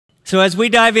So as we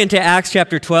dive into Acts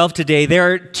chapter 12 today,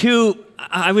 there are two,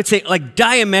 I would say, like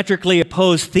diametrically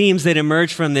opposed themes that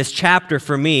emerge from this chapter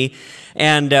for me.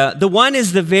 And the one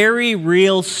is the very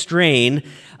real strain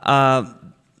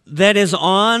that is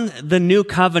on the new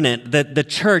covenant, the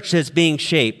church that's being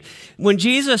shaped. When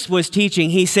Jesus was teaching,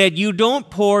 he said, you don't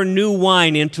pour new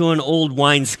wine into an old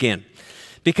wineskin,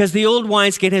 because the old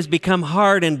wineskin has become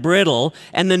hard and brittle,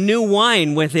 and the new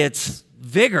wine with its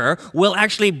vigor will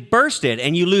actually burst it,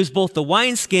 and you lose both the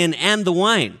wineskin and the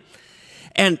wine.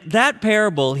 And that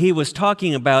parable he was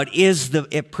talking about is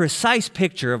a precise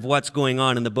picture of what's going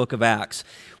on in the book of Acts.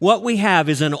 What we have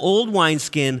is an old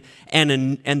wineskin and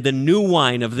the new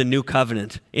wine of the new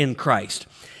covenant in Christ.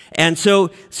 And so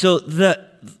the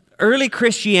early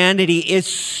Christianity is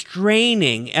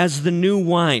straining as the new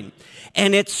wine,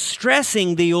 and it's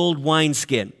stressing the old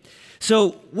wineskin.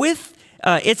 So with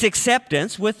its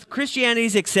acceptance, with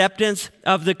Christianity's acceptance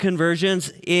of the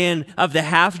conversions of the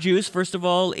half-Jews, first of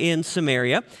all, in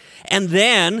Samaria, and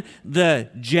then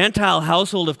the Gentile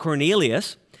household of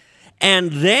Cornelius,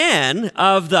 and then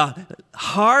of the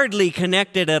hardly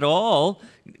connected at all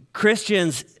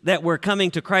Christians that were coming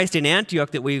to Christ in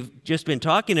Antioch that we've just been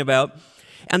talking about,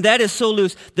 and that is so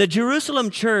loose. The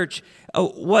Jerusalem church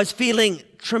was feeling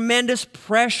tremendous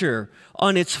pressure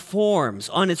on its forms,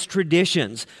 on its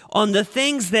traditions, on the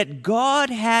things that God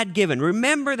had given.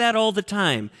 Remember that all the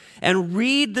time, and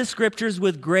read the scriptures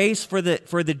with grace for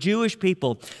the Jewish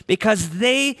people, because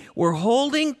they were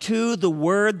holding to the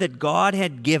word that God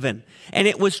had given, and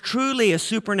it was truly a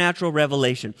supernatural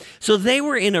revelation. So they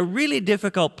were in a really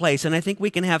difficult place, and I think we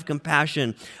can have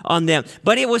compassion on them.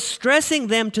 But it was stressing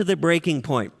them to the breaking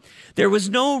point. There was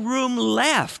no room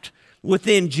left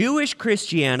within Jewish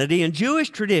Christianity and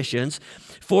Jewish traditions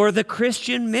for the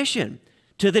Christian mission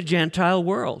to the Gentile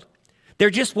world. There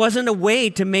just wasn't a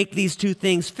way to make these two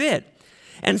things fit.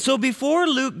 And so before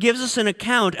Luke gives us an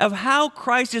account of how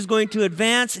Christ is going to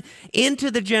advance into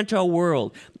the Gentile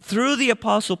world through the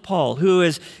Apostle Paul, who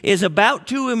is about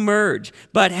to emerge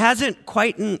but hasn't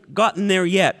quite gotten there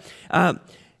yet,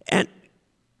 and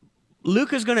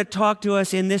Luke is going to talk to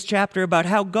us in this chapter about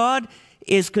how God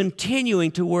is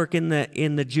continuing to work in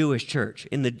the Jewish church,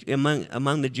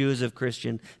 among the Jews of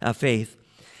Christian faith.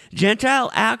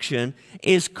 Gentile action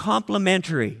is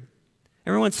complementary.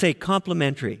 Everyone say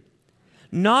complementary,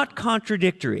 not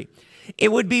contradictory.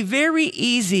 It would be very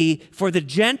easy for the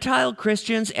Gentile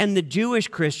Christians and the Jewish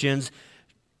Christians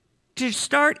to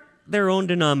start their own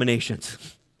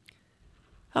denominations.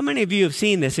 How many of you have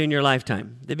seen this in your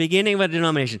lifetime? The beginning of a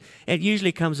denomination. It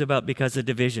usually comes about because of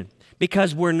division,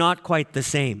 because we're not quite the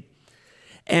same.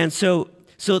 And so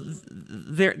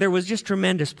there was just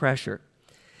tremendous pressure.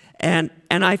 And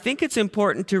I think it's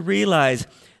important to realize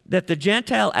that the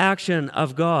Gentile action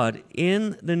of God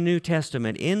in the New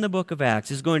Testament, in the book of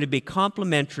Acts, is going to be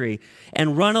complementary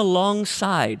and run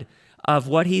alongside of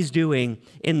what he's doing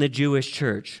in the Jewish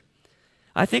church.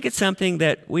 I think it's something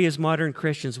that we as modern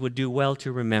Christians would do well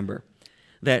to remember,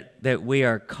 that we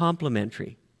are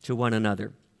complementary to one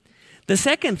another. The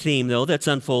second theme, though, that's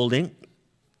unfolding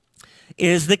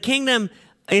is the kingdom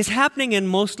is happening in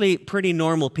mostly pretty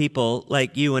normal people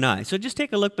like you and I. So just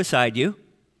take a look beside you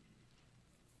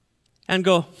and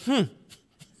go,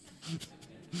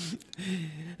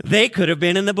 They could have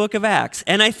been in the book of Acts.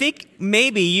 And I think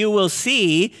maybe you will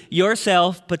see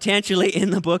yourself potentially in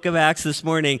the book of Acts this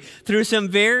morning through some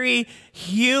very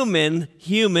human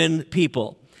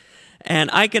people. And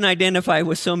I can identify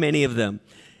with so many of them.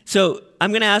 So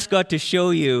I'm going to ask God to show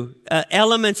you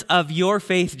elements of your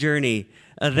faith journey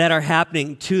that are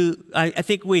happening to, I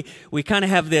think we kind of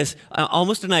have this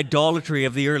almost an idolatry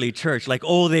of the early church. Like,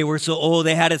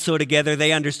 they had it so together,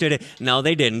 they understood it. No,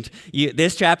 they didn't.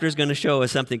 This chapter is going to show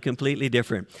us something completely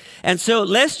different. And so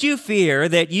lest you fear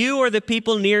that you or the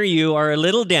people near you are a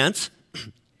little dense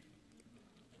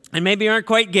and maybe aren't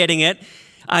quite getting it,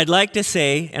 I'd like to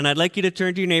say, and I'd like you to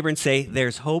turn to your neighbor and say,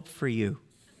 there's hope for you.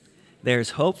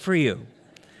 There's hope for you.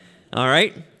 All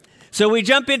right? So we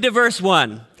jump into verse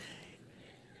 1.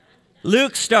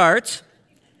 Luke starts,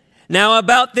 now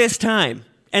about this time.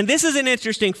 And this is an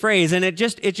interesting phrase, and it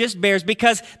just bears,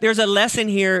 because there's a lesson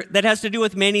here that has to do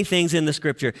with many things in the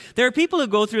scripture. There are people who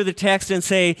go through the text and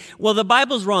say, well, the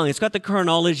Bible's wrong. It's got the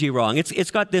chronology wrong.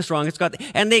 It's got this wrong.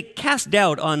 And they cast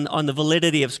doubt on the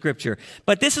validity of scripture.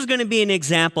 But this is going to be an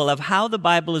example of how the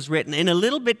Bible is written in a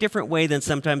little bit different way than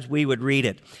sometimes we would read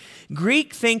it.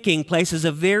 Greek thinking places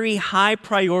a very high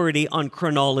priority on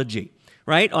chronology.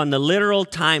 Right? On the literal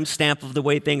time stamp of the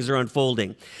way things are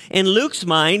unfolding. In Luke's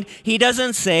mind, he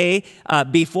doesn't say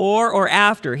before or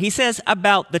after. He says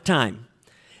about the time.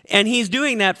 And he's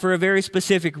doing that for a very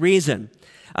specific reason.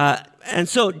 And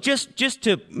so just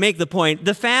to make the point,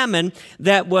 the famine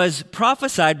that was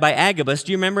prophesied by Agabus,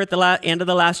 do you remember at the end of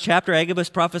the last chapter, Agabus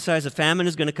prophesies a famine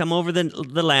is going to come over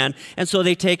the land, and so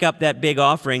they take up that big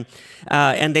offering,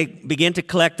 and they begin to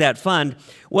collect that fund.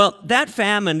 Well, that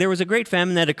famine, there was a great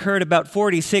famine that occurred about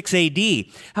 46 AD.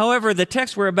 However, the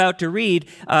text we're about to read,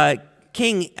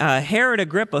 King Herod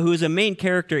Agrippa, who is a main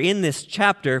character in this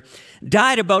chapter,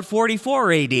 died about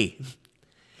 44 AD.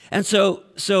 And so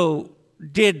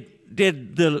did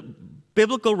the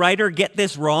biblical writer get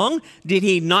this wrong? Did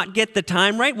he not get the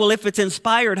time right? Well, if it's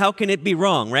inspired, how can it be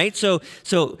wrong, right? So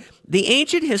the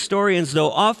ancient historians,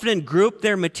 though, often group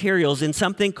their materials in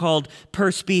something called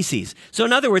per species. So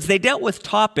in other words, they dealt with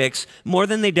topics more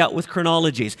than they dealt with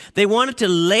chronologies. They wanted to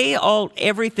lay out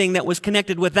everything that was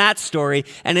connected with that story,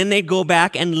 and then they'd go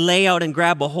back and lay out and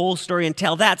grab a whole story and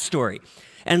tell that story.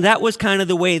 And that was kind of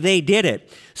the way they did it.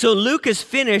 So Luke has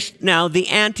finished now the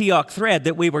Antioch thread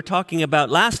that we were talking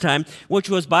about last time, which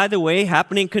was, by the way,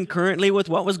 happening concurrently with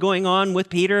what was going on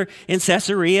with Peter in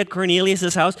Caesarea at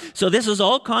Cornelius' house. So this is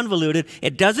all convoluted.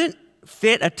 It doesn't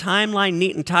fit a timeline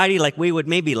neat and tidy like we would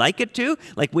maybe like it to,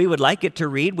 like we would like it to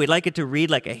read. We'd like it to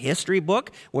read like a history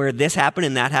book where this happened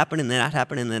and that happened and then that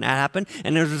happened and then that happened,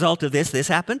 and as a result of this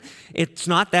happened. It's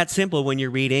not that simple when you're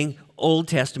reading Old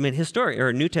Testament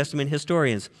or New Testament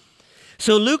historians.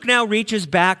 So Luke now reaches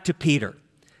back to Peter.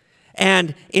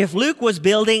 And if Luke was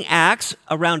building Acts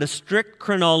around a strict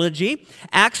chronology,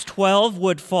 Acts 12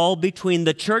 would fall between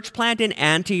the church plant in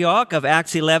Antioch of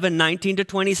Acts 11, 19 to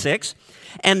 26,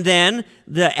 and then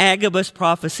the Agabus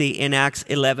prophecy in Acts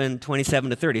 11,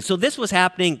 27 to 30. So this was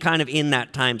happening kind of in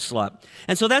that time slot.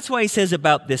 And so that's why he says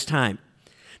about this time.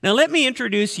 Now let me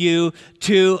introduce you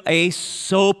to a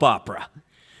soap opera.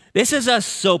 This is a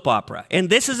soap opera, and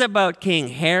this is about King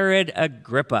Herod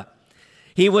Agrippa.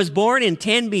 He was born in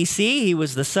 10 BC. He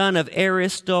was the son of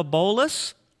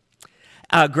Aristobulus,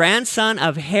 a grandson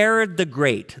of Herod the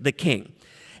Great, the king.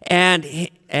 And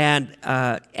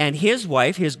his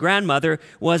wife, his grandmother,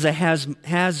 was a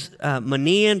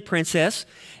Hasmonean princess.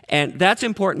 And that's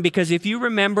important because if you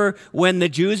remember when the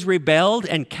Jews rebelled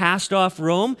and cast off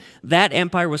Rome, that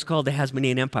empire was called the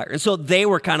Hasmonean Empire. And so they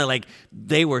were kind of like,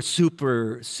 they were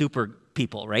super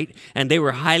people, right? And they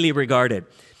were highly regarded.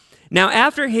 Now,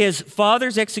 after his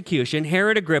father's execution,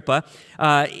 Herod Agrippa,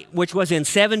 which was in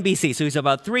 7 BC, so he's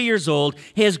about 3 years old,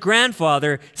 his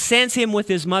grandfather sends him with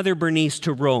his mother Bernice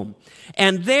to Rome.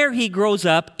 And there he grows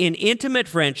up in intimate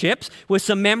friendships with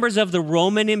some members of the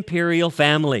Roman imperial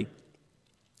family,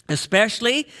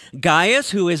 especially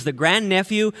Gaius, who is the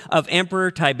grandnephew of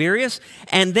Emperor Tiberius,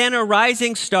 and then a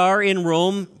rising star in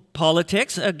Rome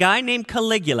politics, a guy named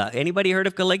Caligula. Anybody heard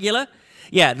of Caligula?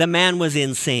 Yeah, the man was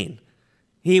insane.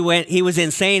 He was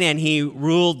insane and he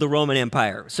ruled the Roman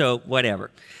Empire, so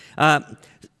whatever.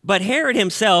 But Herod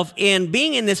himself, in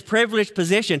being in this privileged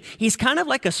position, he's kind of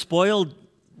like a spoiled,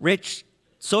 rich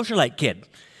socialite kid.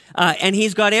 And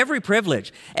he's got every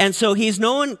privilege. And so he's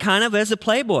known kind of as a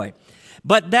playboy.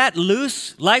 But that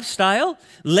loose lifestyle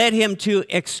led him to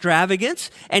extravagance,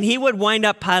 and he would wind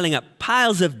up piling up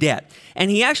piles of debt.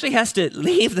 And he actually has to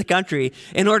leave the country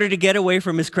in order to get away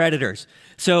from his creditors.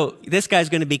 So this guy's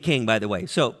going to be king, by the way.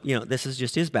 So, this is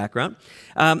just his background.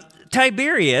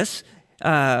 Tiberius,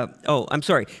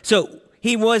 So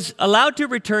he was allowed to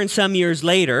return some years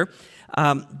later,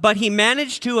 but he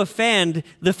managed to offend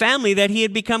the family that he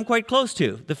had become quite close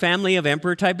to, the family of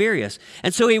Emperor Tiberius.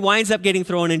 And so he winds up getting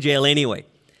thrown in jail anyway.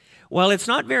 Well, it's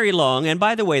not very long. And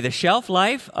by the way, the shelf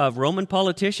life of Roman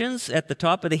politicians at the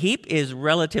top of the heap is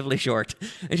relatively short.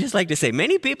 I just like to say,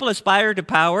 many people aspire to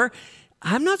power.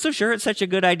 I'm not so sure it's such a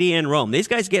good idea in Rome. These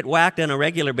guys get whacked on a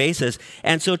regular basis.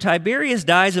 And so Tiberius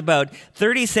dies about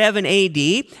 37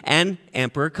 AD, and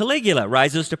Emperor Caligula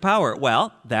rises to power.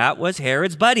 Well, that was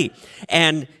Herod's buddy.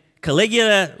 And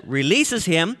Caligula releases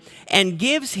him and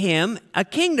gives him a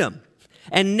kingdom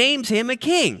and names him a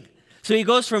king. So he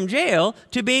goes from jail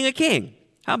to being a king.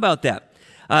 How about that?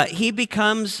 He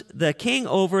becomes the king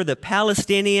over the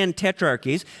Palestinian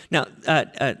tetrarchies. Now,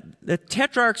 the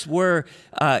tetrarchs were,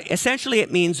 essentially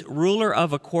it means ruler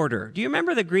of a quarter. Do you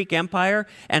remember the Greek Empire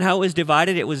and how it was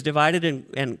divided? It was divided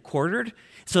and quartered.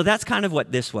 So that's kind of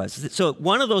what this was. So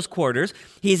one of those quarters,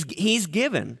 he's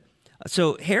given.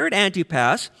 So Herod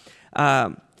Antipas,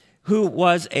 who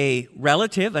was a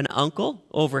relative, an uncle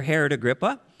over Herod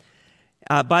Agrippa.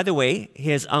 By the way,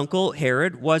 his uncle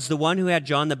Herod was the one who had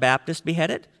John the Baptist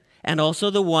beheaded, and also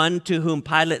the one to whom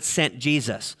Pilate sent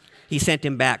Jesus. He sent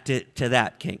him back to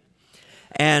that king.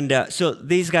 And so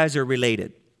these guys are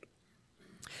related.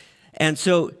 And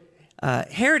so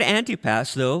Herod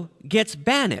Antipas, though, gets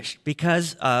banished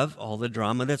because of all the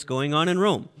drama that's going on in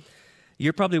Rome.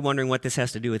 You're probably wondering what this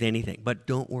has to do with anything, but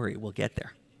don't worry, we'll get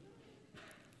there.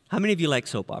 How many of you like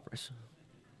soap operas?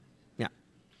 Yeah.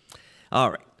 All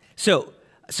right. So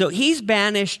he's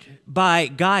banished by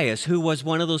Gaius, who was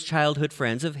one of those childhood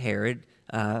friends of Herod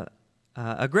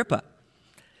Agrippa.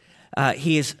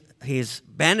 He is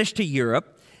banished to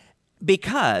Europe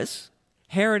because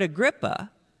Herod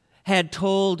Agrippa had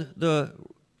told the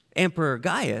Emperor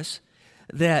Gaius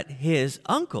that his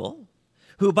uncle,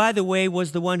 who, by the way,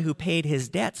 was the one who paid his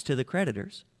debts to the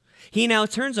creditors, he now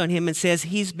turns on him and says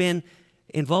he's been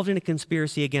involved in a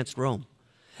conspiracy against Rome.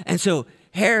 And so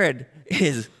Herod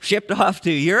is shipped off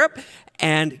to Europe,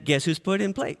 and guess who's put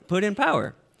in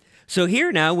power? So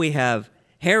here now we have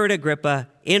Herod Agrippa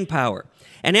in power.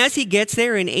 And as he gets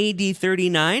there in AD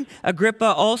 39, Agrippa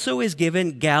also is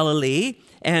given Galilee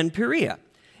and Perea.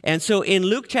 And so in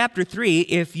Luke chapter 3,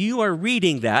 if you are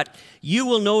reading that, you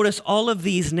will notice all of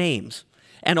these names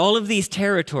and all of these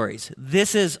territories.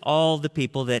 This is all the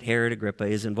people that Herod Agrippa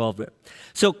is involved with.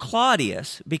 So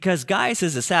Claudius, because Gaius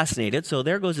is assassinated, so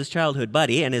there goes his childhood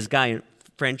buddy and his guy in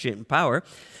friendship and power,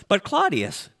 but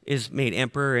Claudius is made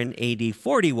emperor in AD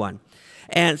 41.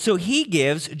 And so he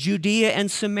gives Judea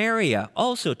and Samaria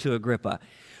also to Agrippa,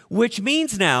 which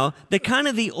means now that kind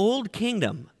of the old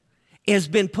kingdom has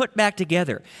been put back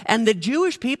together. And the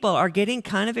Jewish people are getting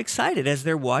kind of excited as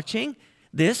they're watching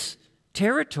this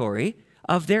territory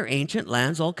of their ancient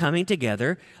lands all coming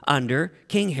together under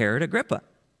King Herod Agrippa.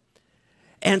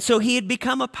 And so he had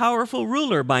become a powerful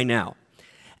ruler by now.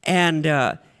 And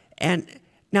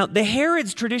now the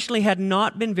Herods traditionally had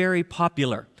not been very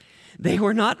popular. They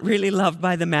were not really loved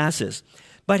by the masses.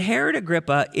 But Herod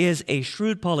Agrippa is a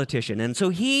shrewd politician, and so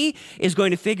he is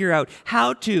going to figure out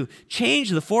how to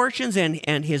change the fortunes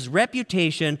and his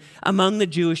reputation among the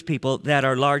Jewish people that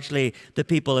are largely the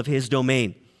people of his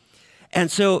domain.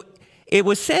 And so it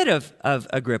was said of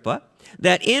Agrippa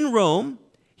that in Rome,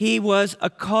 he was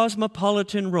a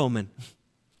cosmopolitan Roman.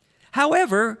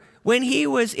 However, when he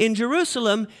was in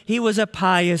Jerusalem, he was a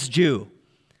pious Jew.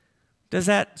 Does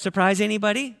that surprise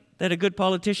anybody? That a good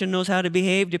politician knows how to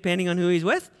behave depending on who he's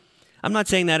with? I'm not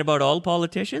saying that about all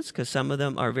politicians, because some of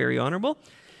them are very honorable.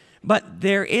 But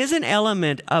there is an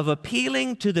element of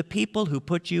appealing to the people who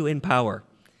put you in power.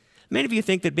 Many of you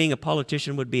think that being a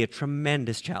politician would be a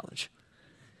tremendous challenge.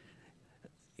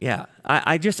 Yeah,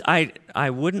 I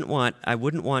wouldn't want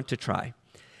to try.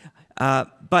 So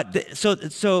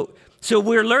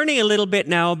we're learning a little bit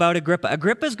now about Agrippa.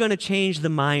 Agrippa's going to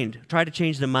try to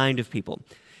change the mind of people.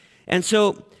 And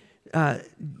so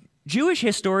Jewish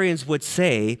historians would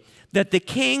say that the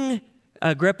king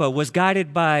Agrippa was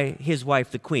guided by his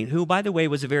wife, the queen, who, by the way,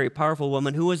 was a very powerful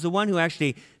woman, who was the one who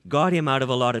actually got him out of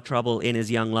a lot of trouble in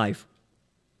his young life.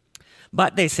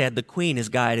 But they said the queen is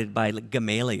guided by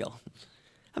Gamaliel.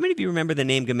 How many of you remember the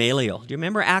name Gamaliel? Do you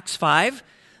remember Acts 5?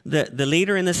 The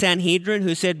leader in the Sanhedrin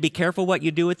who said, "Be careful what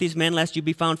you do with these men, lest you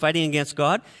be found fighting against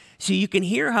God." So you can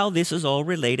hear how this is all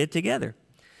related together.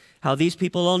 How these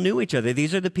people all knew each other.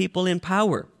 These are the people in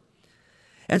power.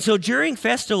 And so during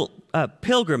festal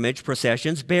pilgrimage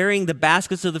processions, bearing the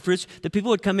baskets of the fruits, the people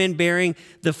would come in bearing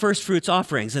the first fruits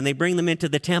offerings, and they bring them into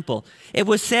the temple. It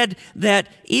was said that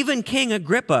even King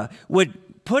Agrippa would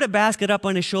put a basket up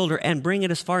on his shoulder and bring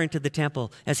it as far into the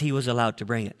temple as he was allowed to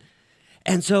bring it.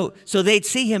 And so they'd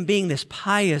see him being this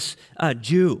pious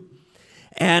Jew.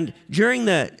 And during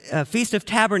the Feast of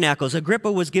Tabernacles,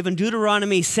 Agrippa was given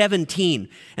Deuteronomy 17.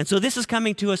 And so this is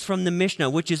coming to us from the Mishnah,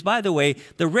 which is, by the way,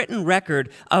 the written record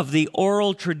of the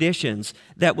oral traditions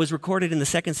that was recorded in the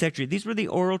 2nd century. These were the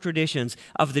oral traditions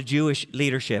of the Jewish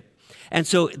leadership. And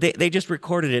so they just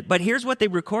recorded it. But here's what they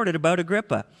recorded about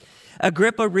Agrippa.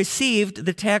 Agrippa received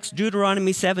the text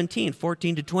Deuteronomy 17,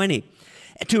 14 to 20,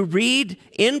 to read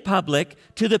in public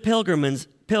to the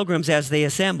pilgrims as they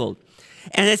assembled.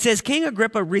 And it says King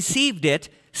Agrippa received it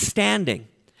standing,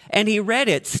 and he read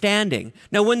it standing.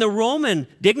 Now, when the Roman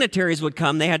dignitaries would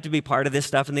come, they had to be part of this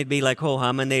stuff, and they'd be like,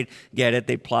 ho-hum, and they'd get it,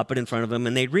 they'd plop it in front of them,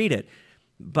 and they'd read it.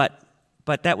 But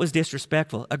that was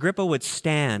disrespectful. Agrippa would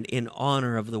stand in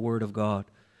honor of the word of God.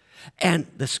 And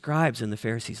the scribes and the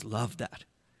Pharisees loved that.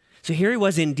 So here he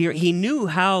was he knew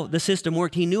how the system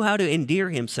worked. He knew how to endear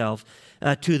himself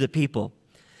to the people.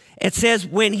 It says,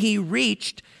 when he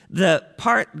reached the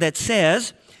part that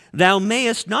says, "Thou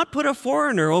mayest not put a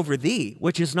foreigner over thee,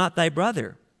 which is not thy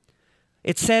brother,"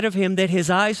 it said of him that his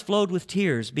eyes flowed with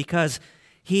tears because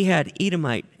he had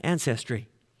Edomite ancestry.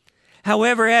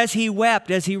 However, as he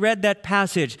wept, as he read that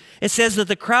passage, it says that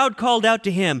the crowd called out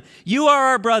to him, "You are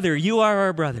our brother, you are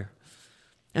our brother."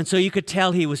 And so you could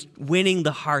tell he was winning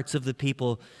the hearts of the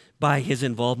people by his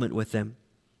involvement with them.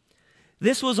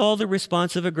 This was all the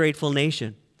response of a grateful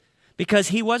nation, because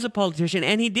he was a politician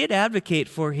and he did advocate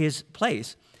for his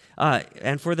place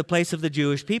and for the place of the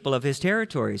Jewish people, of his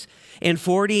territories. In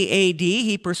 40 A.D.,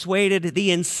 he persuaded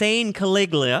the insane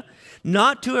Caligula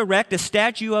not to erect a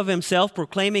statue of himself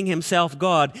proclaiming himself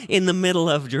God in the middle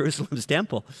of Jerusalem's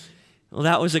temple.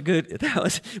 Well,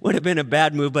 would have been a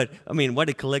bad move, but I mean, what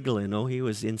did Caligula know? He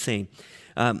was insane.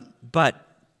 But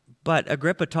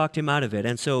Agrippa talked him out of it,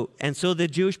 and so the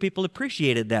Jewish people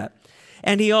appreciated that.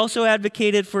 And he also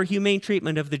advocated for humane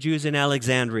treatment of the Jews in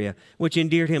Alexandria, which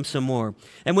endeared him some more.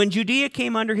 And when Judea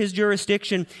came under his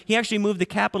jurisdiction, he actually moved the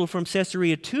capital from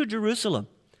Caesarea to Jerusalem.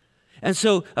 And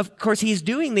so, of course, he's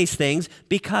doing these things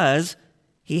because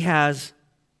he has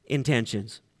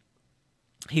intentions.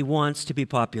 He wants to be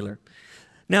popular.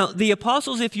 Now, the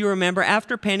apostles, if you remember,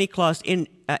 after Pentecost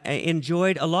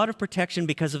enjoyed a lot of protection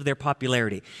because of their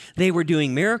popularity. They were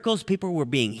doing miracles, people were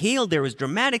being healed, there was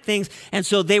dramatic things, and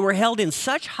so they were held in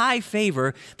such high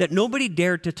favor that nobody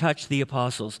dared to touch the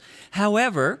apostles.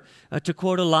 However, to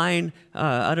quote a line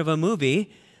out of a movie,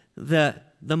 the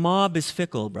mob is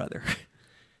fickle, brother.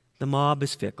 The mob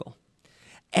is fickle.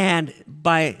 And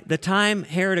by the time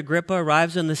Herod Agrippa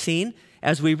arrives on the scene,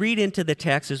 as we read into the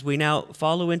text, as we now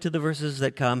follow into the verses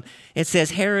that come, it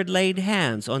says, Herod laid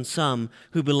hands on some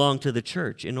who belonged to the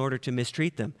church in order to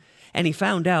mistreat them. And he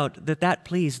found out that that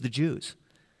pleased the Jews.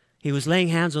 He was laying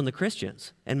hands on the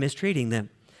Christians and mistreating them.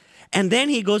 And then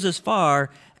he goes as far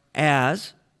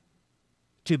as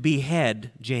to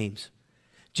behead James.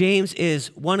 James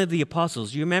is one of the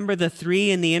apostles. You remember the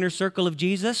three in the inner circle of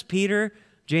Jesus? Peter,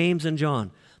 James, and John.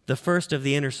 The first of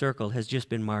the inner circle has just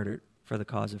been martyred for the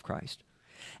cause of Christ.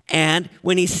 And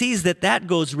when he sees that that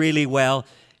goes really well,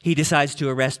 he decides to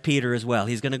arrest Peter as well.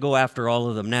 He's going to go after all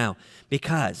of them now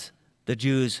because the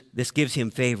Jews, this gives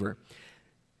him favor.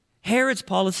 Herod's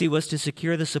policy was to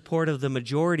secure the support of the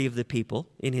majority of the people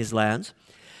in his lands.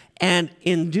 And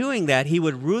in doing that, he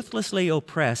would ruthlessly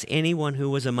oppress anyone who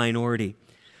was a minority.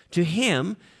 To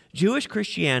him, Jewish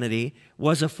Christianity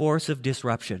was a force of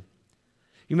disruption.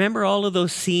 You remember all of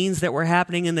those scenes that were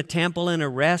happening in the temple and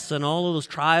arrests and all of those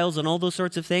trials and all those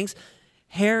sorts of things?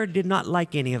 Herod did not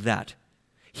like any of that.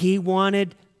 He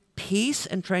wanted peace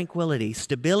and tranquility,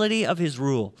 stability of his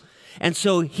rule. And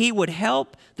so he would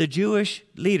help the Jewish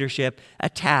leadership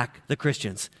attack the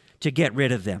Christians to get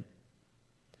rid of them.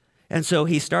 And so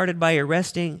he started by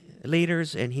arresting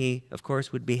leaders, and he, of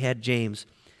course, would behead James.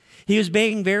 He was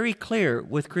being very clear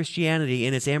with Christianity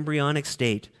in its embryonic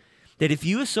state, that if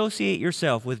you associate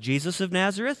yourself with Jesus of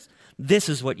Nazareth, this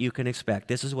is what you can expect.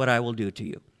 This is what I will do to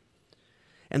you.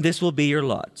 And this will be your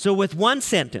lot. So with one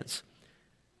sentence,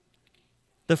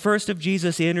 the first of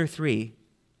Jesus' inner three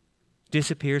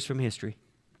disappears from history.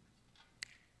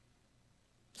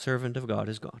 Servant of God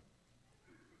is gone.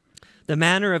 The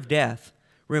manner of death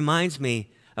reminds me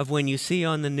of when you see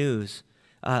on the news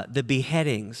the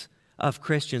beheadings of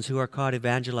Christians who are caught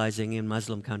evangelizing in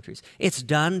Muslim countries. It's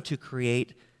done to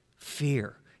create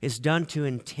fear. It's done to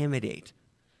intimidate.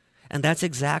 And that's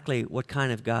exactly what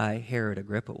kind of guy Herod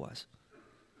Agrippa was.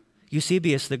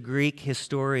 Eusebius, the Greek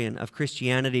historian of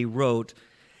Christianity, wrote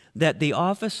that the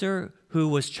officer who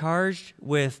was charged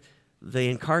with the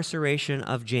incarceration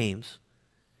of James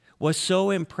was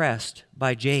so impressed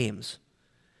by James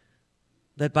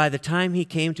that by the time he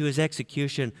came to his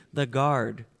execution, the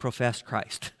guard professed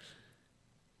Christ.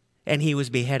 And he was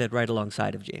beheaded right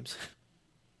alongside of James.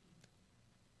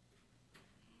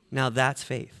 Now that's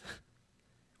faith.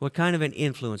 What kind of an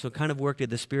influence, what kind of work did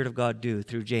the Spirit of God do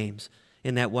through James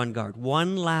in that one guard?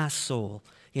 One last soul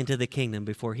into the kingdom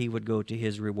before he would go to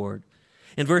his reward.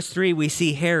 In verse 3, we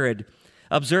see Herod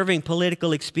observing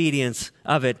political expedience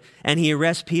of it, and he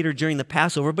arrests Peter during the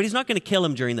Passover, but he's not going to kill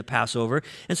him during the Passover,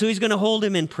 and so he's going to hold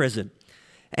him in prison.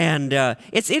 And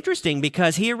it's interesting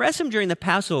because he arrests him during the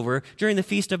Passover, during the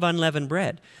Feast of Unleavened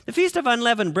Bread. The Feast of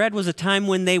Unleavened Bread was a time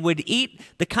when they would eat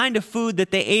the kind of food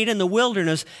that they ate in the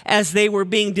wilderness as they were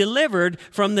being delivered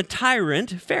from the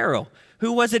tyrant Pharaoh,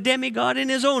 who was a demigod in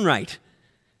his own right.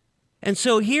 And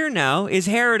so here now is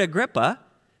Herod Agrippa,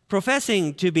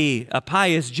 professing to be a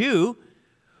pious Jew,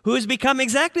 who has become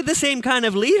exactly the same kind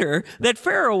of leader that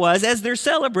Pharaoh was as they're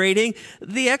celebrating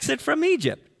the exit from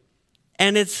Egypt.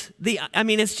 And it's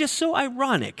just so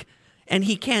ironic, and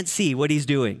he can't see what he's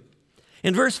doing.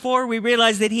 In verse 4, we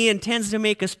realize that he intends to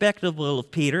make a spectacle of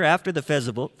Peter after the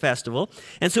festival,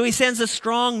 and so he sends a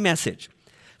strong message.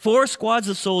 4 squads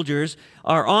of soldiers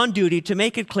are on duty to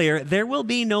make it clear there will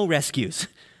be no rescues.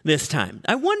 this time.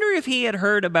 I wonder if he had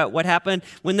heard about what happened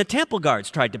when the temple guards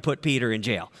tried to put Peter in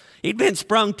jail. He'd been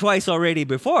sprung twice already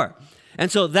before. And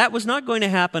so that was not going to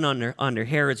happen under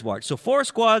Herod's watch. So 4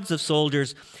 squads of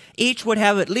soldiers, each would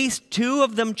have at least 2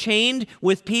 of them chained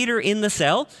with Peter in the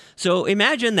cell. So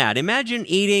imagine that. Imagine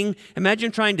eating.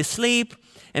 Imagine trying to sleep.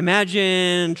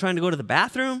 Imagine trying to go to the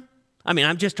bathroom. I mean,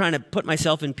 I'm just trying to put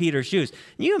myself in Peter's shoes.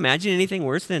 Can you imagine anything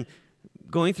worse than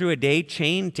going through a day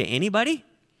chained to anybody?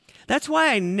 That's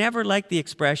why I never liked the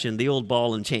expression, the old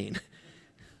ball and chain.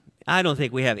 I don't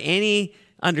think we have any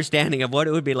understanding of what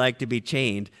it would be like to be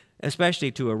chained,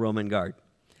 especially to a Roman guard.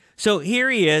 So here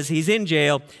he is, he's in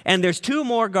jail, and there's 2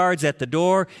 more guards at the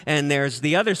door, and there's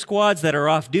the other squads that are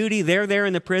off duty. They're there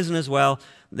in the prison as well.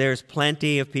 There's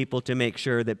plenty of people to make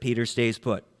sure that Peter stays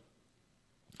put.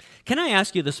 Can I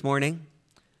ask you this morning,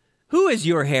 who is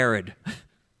your Herod?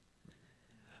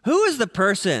 Who is the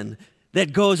person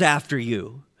that goes after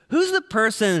you? Who's the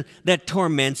person that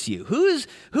torments you?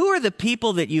 Who are the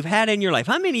people that you've had in your life?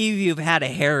 How many of you have had a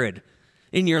Herod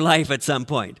in your life at some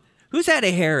point? Who's had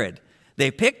a Herod?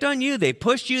 They picked on you, they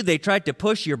pushed you, they tried to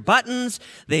push your buttons,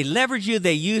 they leveraged you,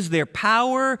 they used their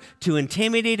power to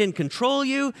intimidate and control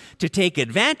you, to take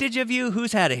advantage of you.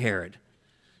 Who's had a Herod?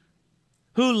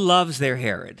 Who loves their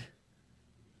Herod?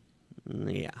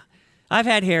 Yeah. I've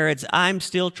had Herods. I'm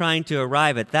still trying to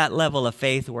arrive at that level of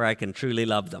faith where I can truly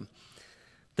love them.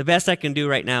 The best I can do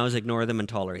right now is ignore them and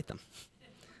tolerate them.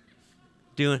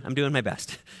 I'm doing my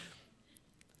best.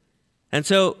 And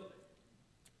so,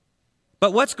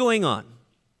 but what's going on?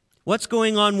 What's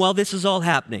going on while this is all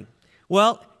happening?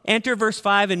 Well, enter verse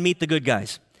 5 and meet the good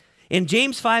guys. In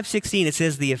James 5:16, it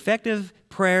says, the effective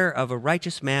prayer of a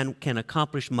righteous man can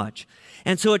accomplish much.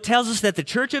 And so it tells us that the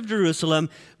church of Jerusalem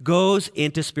goes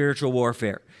into spiritual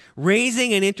warfare,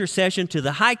 raising an intercession to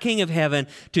the high king of heaven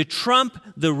to trump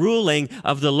the ruling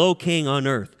of the low king on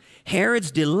earth.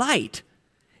 Herod's delight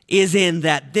is in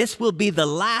that this will be the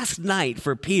last night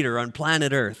for Peter on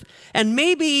planet Earth. And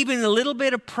maybe even a little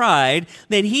bit of pride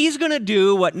that he's going to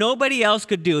do what nobody else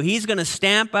could do. He's going to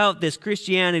stamp out this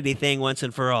Christianity thing once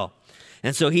and for all.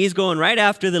 And so he's going right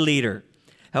after the leader.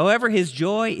 However, his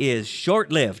joy is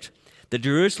short-lived. The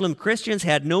Jerusalem Christians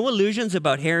had no illusions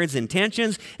about Herod's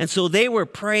intentions, and so they were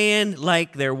praying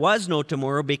like there was no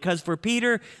tomorrow, because for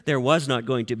Peter, there was not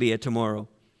going to be a tomorrow.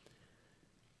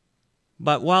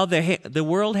 But while the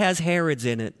world has Herods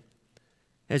in it,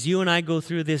 as you and I go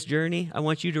through this journey, I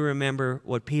want you to remember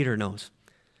what Peter knows.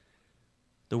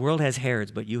 The world has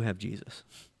Herods, but you have Jesus.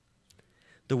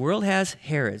 The world has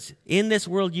Herods. In this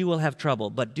world you will have trouble,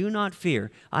 but do not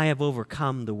fear. I have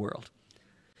overcome the world.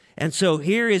 And so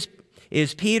here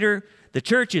is Peter. The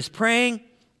church is praying.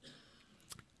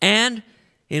 And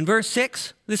in verse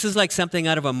 6, this is like something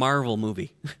out of a Marvel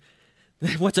movie.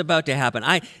 What's about to happen?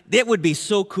 It would be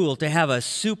so cool to have a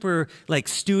super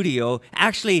studio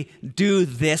actually do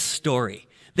this story.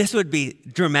 This would be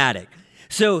dramatic.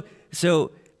 So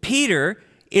Peter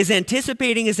is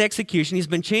anticipating his execution. He's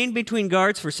been chained between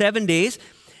guards for 7 days,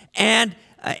 and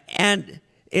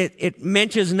it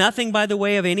mentions nothing, by the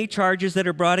way, of any charges that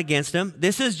are brought against him.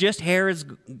 This is just Herod's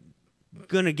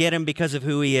going to get him because of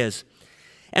who he is.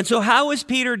 And so how is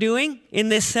Peter doing in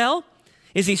this cell?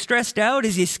 Is he stressed out?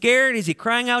 Is he scared? Is he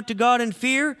crying out to God in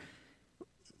fear?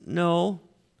 No.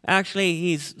 Actually,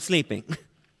 he's sleeping.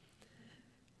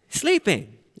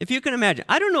 Sleeping, if you can imagine.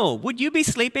 I don't know, would you be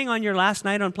sleeping on your last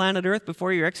night on planet Earth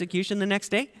before your execution the next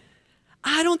day?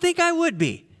 I don't think I would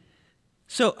be.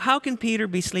 So how can Peter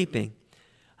be sleeping?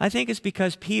 I think it's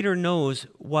because Peter knows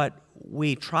what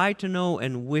we try to know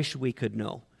and wish we could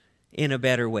know in a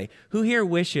better way. Who here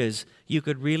wishes you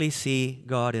could really see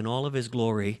God in all of his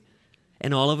glory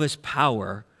and all of his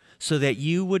power, so that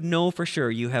you would know for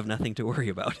sure you have nothing to worry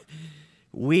about?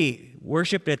 We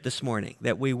worshiped it this morning,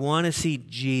 that we want to see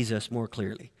Jesus more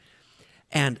clearly.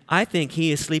 And I think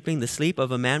he is sleeping the sleep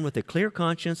of a man with a clear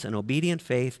conscience, an obedient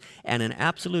faith, and an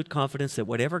absolute confidence that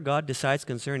whatever God decides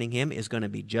concerning him is going to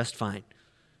be just fine.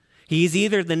 He's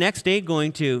either the next day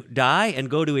going to die and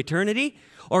go to eternity,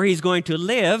 or he's going to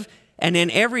live and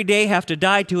then every day have to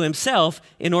die to himself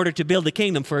in order to build the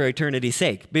kingdom for eternity's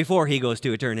sake before he goes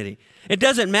to eternity. It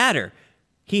doesn't matter.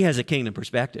 He has a kingdom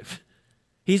perspective.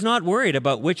 He's not worried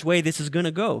about which way this is going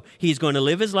to go. He's going to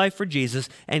live his life for Jesus,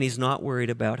 and he's not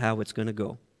worried about how it's going to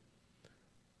go.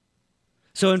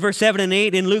 So in verse 7 and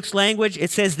 8, in Luke's language, it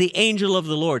says the angel of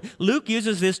the Lord. Luke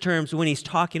uses this term when he's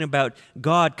talking about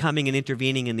God coming and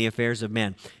intervening in the affairs of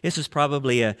men. This is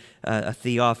probably a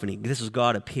theophany. This is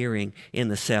God appearing in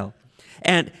the cell.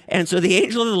 And so the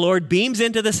angel of the Lord beams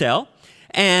into the cell,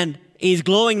 and he's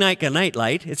glowing like a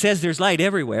nightlight. It says there's light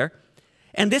everywhere.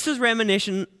 And this is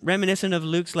reminiscent of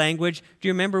Luke's language. Do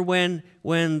you remember when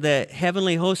the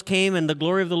heavenly host came and the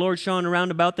glory of the Lord shone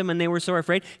around about them and they were so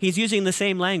afraid? He's using the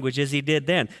same language as he did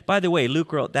then. By the way,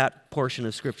 Luke wrote that portion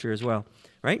of Scripture as well,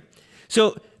 right?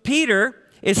 So Peter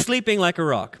is sleeping like a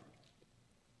rock.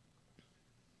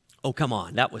 Oh, come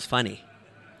on, that was funny.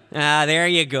 There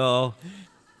you go.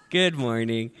 Good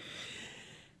morning.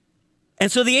 And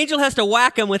so the angel has to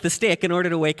whack him with a stick in order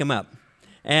to wake him up.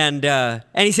 And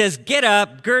he says, get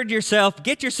up, gird yourself,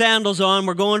 get your sandals on,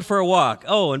 we're going for a walk.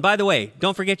 Oh, and by the way,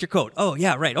 don't forget your coat. Oh,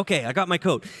 yeah, right, okay, I got my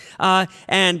coat.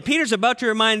 And Peter's about to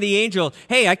remind the angel,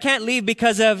 hey, I can't leave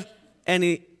because of, and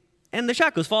the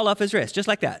shackles fall off his wrist, just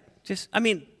like that.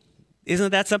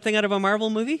 Isn't that something out of a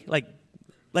Marvel movie?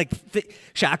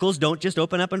 Shackles don't just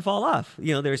open up and fall off.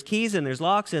 You know, there's keys and there's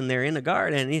locks and they're in the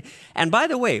guard. And by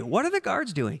the way, what are the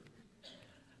guards doing?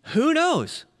 Who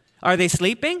knows? Are they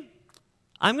sleeping?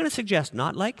 I'm going to suggest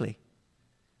not likely.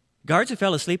 Guards who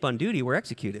fell asleep on duty were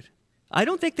executed. I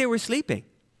don't think they were sleeping.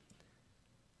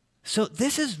 So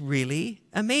this is really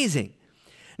amazing.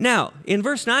 Now, in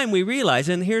verse 9, we realize,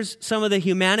 and here's some of the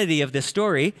humanity of this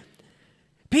story,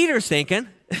 Peter's thinking,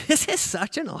 this is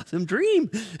such an awesome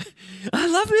dream. I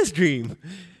love this dream.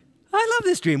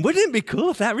 Wouldn't it be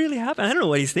cool if that really happened? I don't know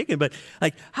what he's thinking, but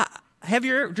have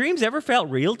your dreams ever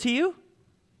felt real to you?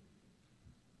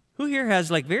 Who here has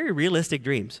very realistic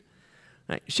dreams?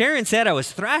 Right. Sharon said, I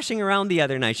was thrashing around the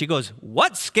other night. She goes,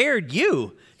 what scared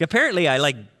you? Apparently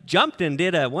I jumped and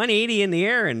did a 180 in the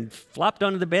air and flopped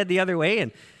onto the bed the other way.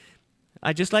 And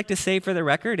I'd just like to say for the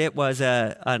record, it was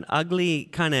an ugly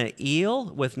kind of eel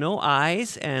with no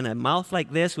eyes and a mouth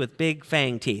like this with big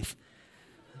fang teeth.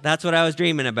 That's what I was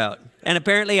dreaming about. And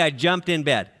apparently I jumped in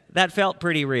bed. That felt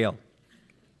pretty real.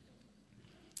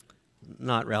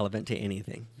 Not relevant to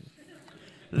anything.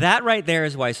 That right there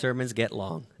is why sermons get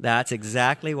long. That's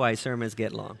exactly why sermons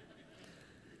get long.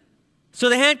 So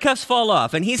the handcuffs fall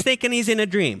off, and he's thinking he's in a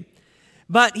dream.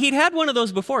 But he'd had one of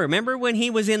those before. Remember when he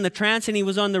was in the trance and he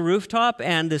was on the rooftop,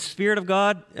 and the Spirit of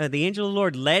God, the angel of the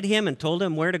Lord, led him and told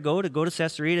him where to go to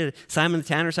Caesarea, to Simon the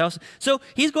tanner's house. So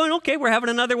he's going, okay, we're having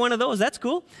another one of those. That's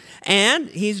cool. And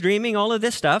he's dreaming all of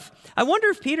this stuff. I wonder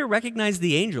if Peter recognized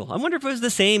the angel. I wonder if it was the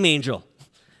same angel.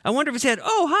 I wonder if he said,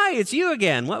 oh, hi, it's you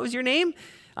again. What was your name?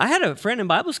 I had a friend in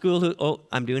Bible school who,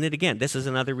 I'm doing it again. This is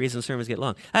another reason sermons get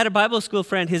long. I had a Bible school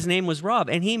friend, his name was Rob,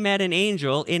 and he met an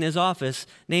angel in his office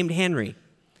named Henry.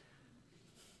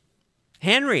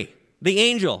 Henry, the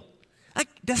angel.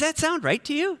 Does that sound right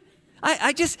to you?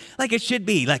 I just, it should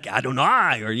be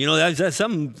Adonai, or, that's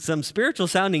some spiritual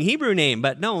sounding Hebrew name,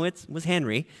 but no, it was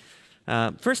Henry.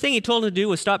 First thing he told him to do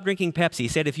was stop drinking Pepsi. He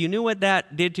said, if you knew what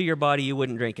that did to your body, you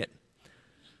wouldn't drink it.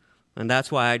 And that's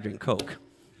why I drink Coke.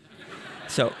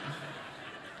 So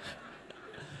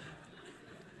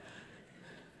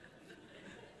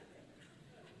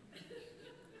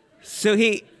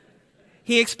he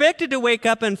expected to wake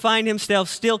up and find himself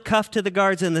still cuffed to the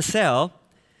guards in the cell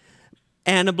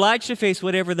and obliged to face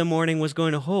whatever the morning was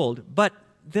going to hold. But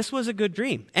this was a good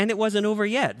dream, and it wasn't over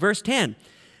yet. Verse 10,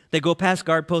 they go past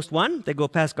guard post 1, they go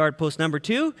past guard post number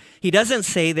 2. He doesn't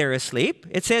say they're asleep.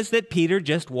 It says that Peter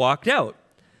just walked out.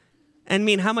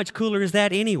 How much cooler is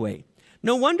that anyway?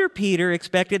 No wonder Peter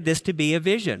expected this to be a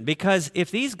vision, because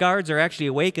if these guards are actually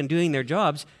awake and doing their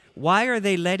jobs, why are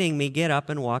they letting me get up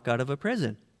and walk out of a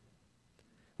prison?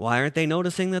 Why aren't they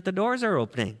noticing that the doors are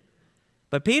opening?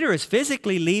 But Peter is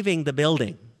physically leaving the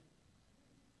building,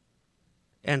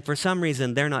 and for some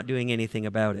reason, they're not doing anything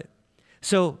about it.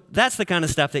 So that's the kind of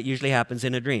stuff that usually happens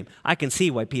in a dream. I can see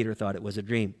why Peter thought it was a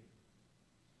dream.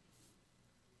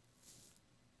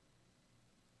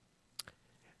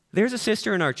 There's a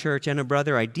sister in our church and a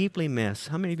brother I deeply miss.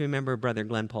 How many of you remember Brother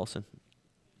Glenn Paulson?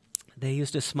 They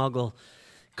used to smuggle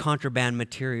contraband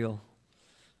material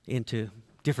into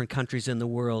different countries in the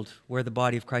world where the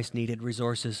body of Christ needed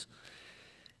resources.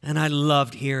 And I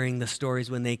loved hearing the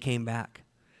stories when they came back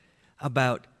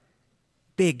about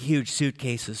big, huge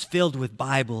suitcases filled with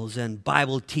Bibles and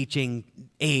Bible teaching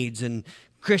aids and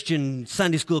Christian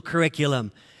Sunday school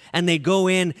curriculum. And they'd go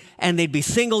in and they'd be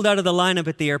singled out of the lineup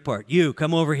at the airport. You,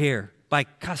 come over here, by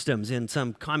customs in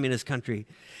some communist country.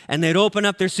 And they'd open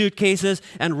up their suitcases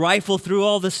and rifle through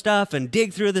all the stuff and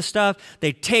dig through the stuff.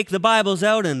 They'd take the Bibles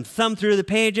out and thumb through the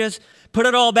pages, put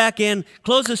it all back in,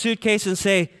 close the suitcase and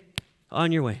say,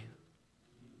 on your way.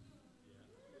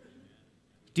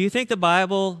 Do you think the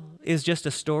Bible is just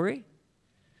a story?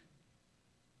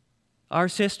 Our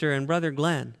sister and Brother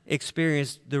Glenn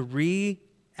experienced the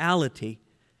reality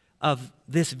of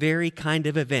this very kind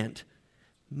of event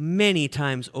many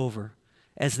times over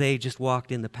as they just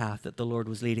walked in the path that the Lord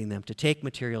was leading them to take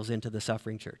materials into the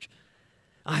suffering church.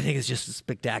 I think it's just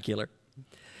spectacular.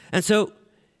 And so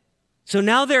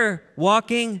now they're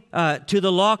walking to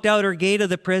the locked outer gate of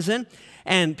the prison,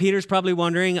 and Peter's probably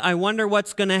wondering, I wonder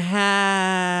what's going to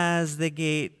happen as the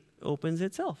gate opens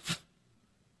itself.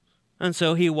 And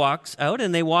so he walks out,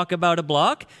 and they walk about a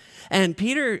block, and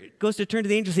Peter goes to turn to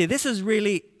the angel and say, this is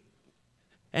really...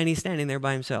 And he's standing there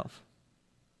by himself.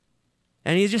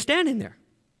 And he's just standing there.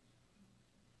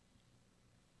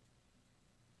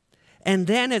 And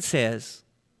then it says,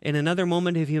 in another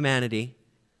moment of humanity,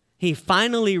 he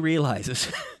finally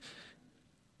realizes.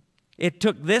 It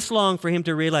took this long for him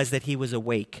to realize that he was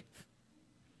awake.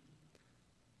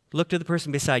 Look to the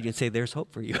person beside you and say, there's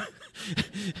hope for you.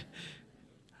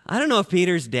 I don't know if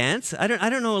Peter's danced. I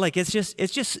don't know, like it's just,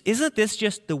 isn't this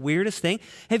just the weirdest thing?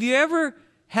 Have you ever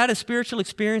had a spiritual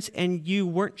experience and you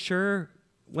weren't sure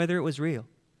whether it was real?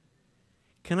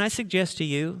 Can I suggest to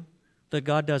you that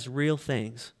God does real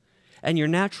things, and your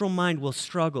natural mind will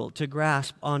struggle to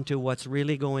grasp onto what's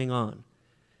really going on.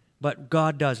 But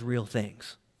God does real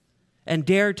things. And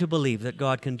dare to believe that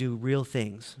God can do real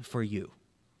things for you.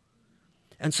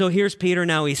 And so here's Peter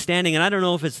now. He's standing, and I don't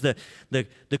know if it's the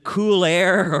cool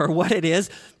air or what it is,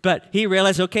 but he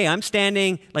realized, okay, I'm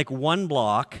standing like one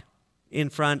block in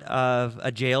front of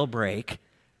a jailbreak.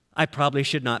 I probably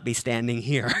should not be standing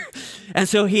here. And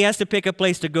so he has to pick a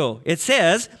place to go. It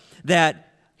says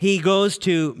that he goes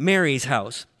to Mary's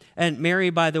house. And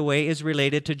Mary, by the way, is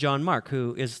related to John Mark,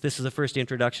 this is the first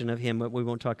introduction of him, but we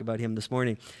won't talk about him this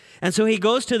morning. And so he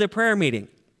goes to the prayer meeting.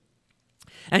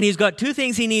 And he's got two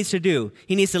things he needs to do.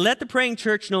 He needs to let the praying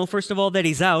church know, first of all, that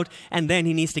he's out, and then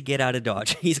he needs to get out of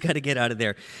Dodge. He's got to get out of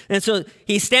there. And so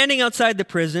he's standing outside the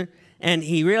prison, and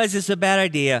he realizes it's a bad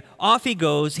idea. Off he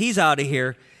goes. He's out of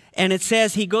here. And it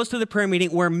says he goes to the prayer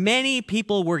meeting where many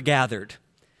people were gathered.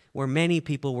 Where many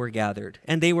people were gathered.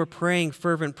 And they were praying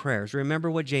fervent prayers.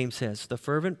 Remember what James says. The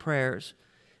fervent prayers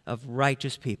of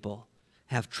righteous people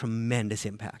have tremendous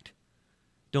impact.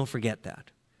 Don't forget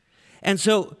that. And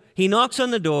so he knocks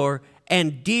on the door,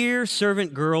 and dear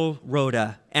servant girl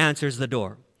Rhoda answers the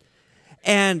door.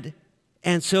 And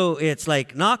so it's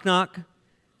like, knock, knock.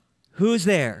 Who's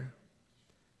there?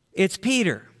 It's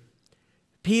Peter.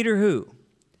 Peter who?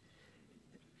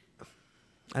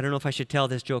 I don't know if I should tell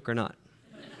this joke or not.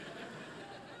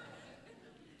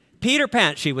 Peter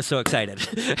Pan, she was so excited.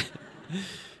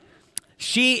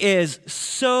 She is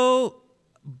so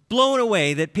blown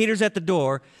away that Peter's at the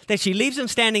door that she leaves him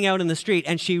standing out in the street,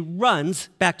 and she runs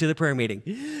back to the prayer meeting.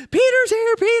 Peter's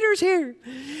here, Peter's here.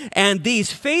 And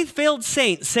these faith-filled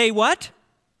saints say what?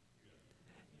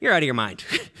 You're out of your mind.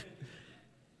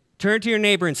 Turn to your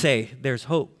neighbor and say, there's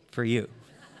hope for you.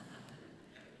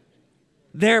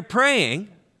 They're praying.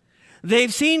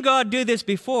 They've seen God do this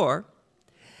before.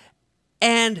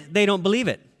 And they don't believe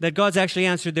it, that God's actually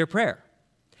answered their prayer.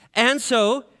 And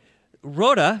so,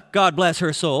 Rhoda, God bless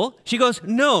her soul, she goes,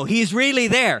 no, he's really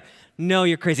there. No,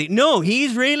 you're crazy. No,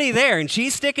 he's really there. And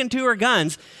she's sticking to her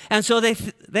guns. And so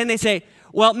then they say,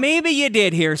 well, maybe you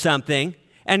did hear something.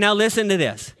 And now listen to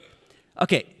this.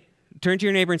 Okay, turn to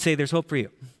your neighbor and say, there's hope for you.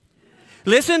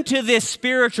 Listen to this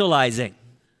spiritualizing.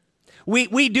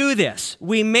 We do this.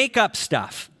 We make up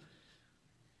stuff.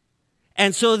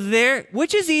 And so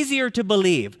which is easier to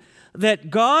believe?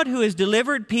 That God, who has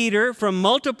delivered Peter from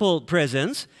multiple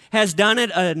prisons, has done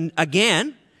it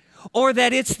again, or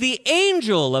that it's the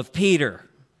angel of Peter?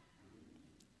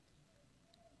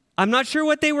 I'm not sure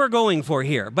what they were going for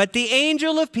here, but the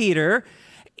angel of Peter,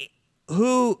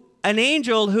 an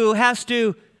angel who has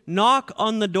to knock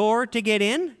on the door to get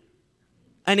in?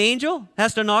 An angel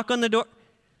has to knock on the door?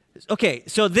 Okay,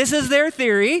 so this is their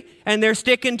theory, and they're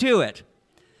sticking to it.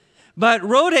 But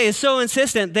Rhoda is so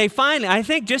insistent, they finally, I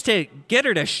think just to get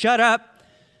her to shut up,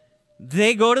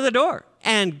 they go to the door.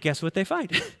 And guess what they find?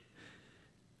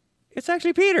 It's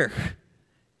actually Peter.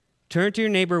 Turn to your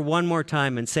neighbor one more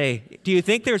time and say, do you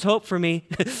think there's hope for me?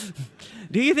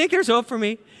 Do you think there's hope for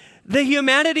me? The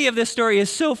humanity of this story is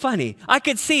so funny. I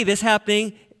could see this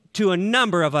happening to a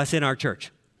number of us in our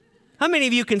church. How many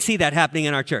of you can see that happening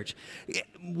in our church?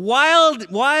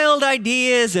 Wild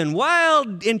ideas and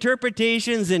wild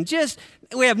interpretations, and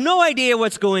we have no idea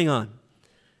what's going on.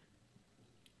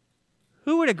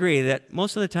 Who would agree that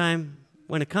most of the time,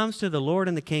 when it comes to the Lord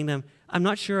and the kingdom, I'm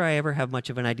not sure I ever have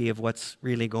much of an idea of what's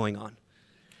really going on.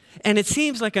 And it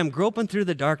seems like I'm groping through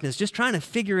the darkness, just trying to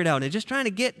figure it out, and just trying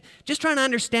to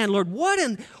understand, Lord, what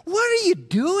are you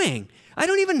doing? I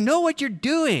don't even know what you're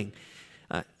doing.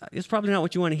 It's probably not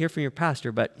what you want to hear from your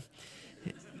pastor, but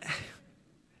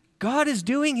God is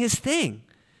doing his thing.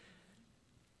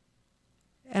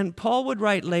 And Paul would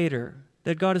write later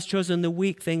that God has chosen the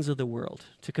weak things of the world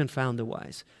to confound the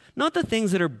wise. Not the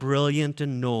things that are brilliant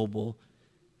and noble,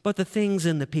 but the things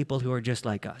in the people who are just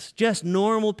like us. Just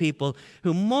normal people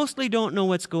who mostly don't know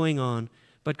what's going on,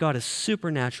 but God is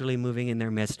supernaturally moving in their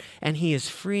midst. And He is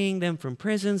freeing them from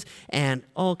prisons, and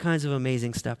all kinds of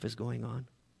amazing stuff is going on.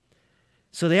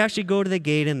 So they actually go to the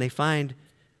gate and they find,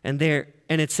 and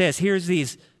it says, here's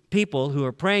these people who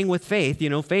are praying with faith,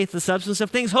 faith, the substance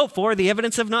of things hoped for, the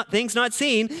evidence of things not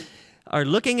seen, are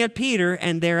looking at Peter,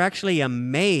 and they're actually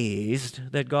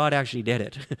amazed that God actually did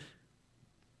it.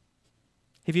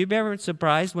 Have you ever been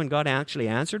surprised when God actually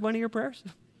answered one of your prayers?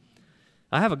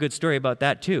 I have a good story about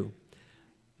that too,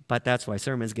 but that's why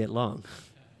sermons get long.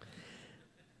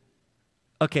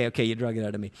 Okay, you drug it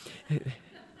out of me.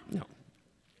 No.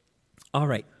 All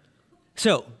right.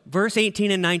 So, verse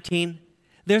 18 and 19,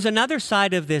 there's another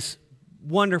side of this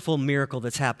wonderful miracle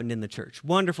that's happened in the church.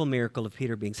 Wonderful miracle of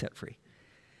Peter being set free.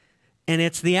 And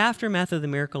it's the aftermath of the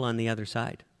miracle on the other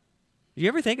side. Do you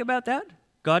ever think about that?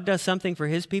 God does something for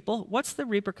His people. What's the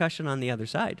repercussion on the other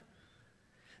side?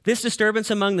 This disturbance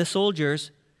among the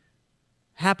soldiers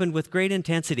happened with great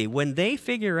intensity. When they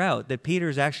figure out that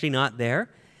Peter's actually not there,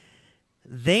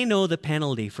 they know the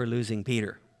penalty for losing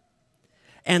Peter.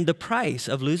 And the price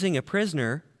of losing a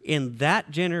prisoner in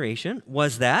that generation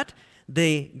was that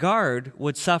the guard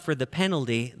would suffer the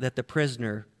penalty that the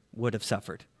prisoner would have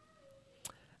suffered.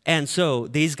 And so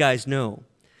these guys know.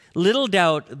 Little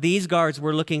doubt these guards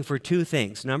were looking for two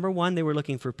things. Number one, they were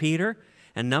looking for Peter.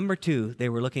 And number two, they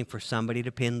were looking for somebody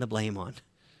to pin the blame on.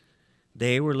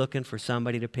 They were looking for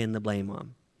somebody to pin the blame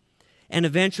on. And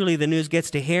eventually the news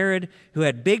gets to Herod, who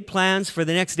had big plans for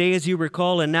the next day, as you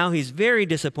recall, and now he's very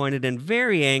disappointed and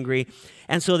very angry.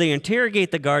 And so they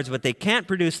interrogate the guards, but they can't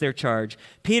produce their charge.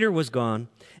 Peter was gone,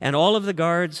 and all of the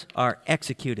guards are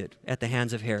executed at the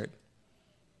hands of Herod.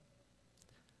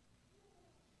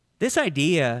 This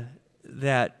idea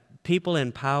that people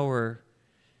in power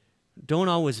don't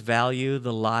always value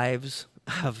the lives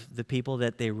of the people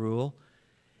that they rule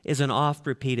is an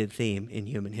oft-repeated theme in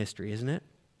human history, isn't it?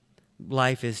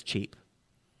 Life is cheap.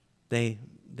 They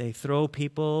throw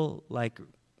people like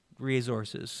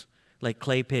resources, like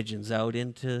clay pigeons out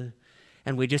into,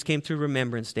 and we just came through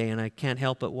Remembrance Day, and I can't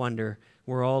help but wonder,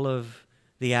 were all of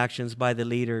the actions by the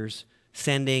leaders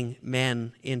sending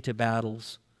men into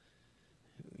battles,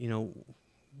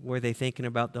 were they thinking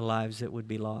about the lives that would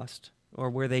be lost? Or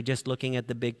were they just looking at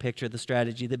the big picture, the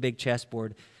strategy, the big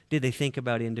chessboard? Did they think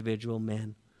about individual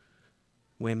men,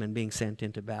 women being sent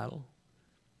into battle?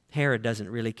 Herod doesn't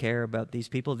really care about these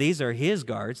people. These are his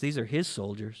guards. These are his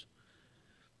soldiers.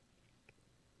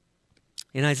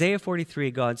 In Isaiah 43,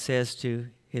 God says to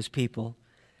His people,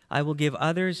 I will give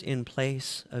others in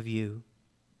place of you.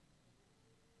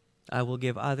 I will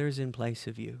give others in place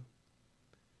of you.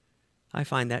 I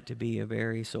find that to be a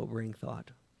very sobering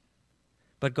thought.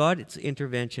 But God's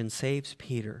intervention saves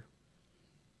Peter,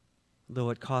 though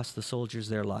it costs the soldiers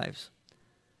their lives.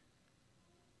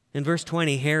 In verse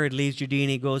 20, Herod leaves Judea and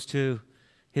he goes to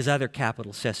his other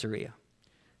capital, Caesarea.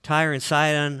 Tyre and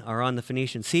Sidon are on the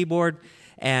Phoenician seaboard,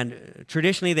 and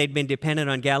traditionally they'd been dependent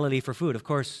on Galilee for food. Of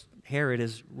course, Herod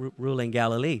is ruling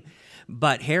Galilee,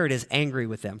 but Herod is angry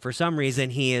with them. For some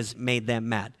reason, he has made them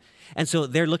mad. And so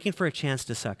they're looking for a chance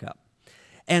to suck up.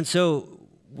 And so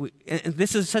and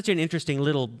this is such an interesting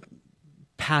little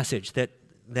passage that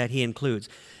he includes.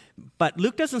 But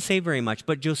Luke doesn't say very much,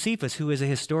 but Josephus, who is a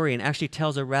historian, actually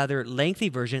tells a rather lengthy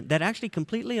version that actually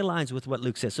completely aligns with what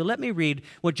Luke says. So let me read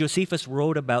what Josephus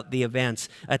wrote about the events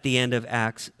at the end of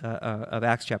Acts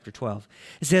chapter 12.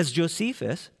 It says,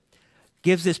 Josephus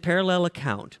gives this parallel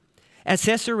account. At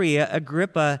Caesarea,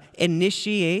 Agrippa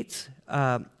initiates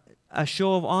a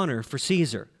show of honor for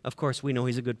Caesar. Of course, we know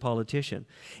he's a good politician.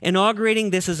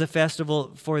 Inaugurating this as a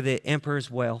festival for the emperor's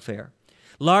welfare.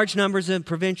 Large numbers of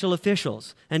provincial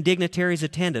officials and dignitaries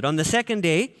attended. On the second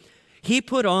day, he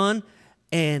put on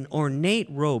an ornate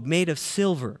robe made of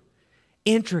silver,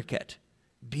 intricate,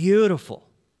 beautiful.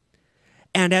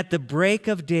 And at the break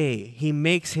of day, he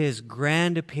makes his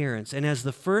grand appearance. And as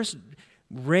the first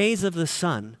rays of the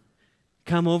sun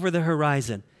come over the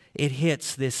horizon, it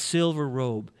hits this silver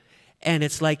robe. And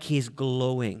it's like he's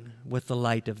glowing with the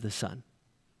light of the sun.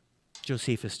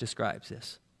 Josephus describes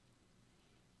this.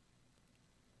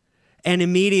 And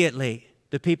immediately,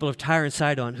 the people of Tyre and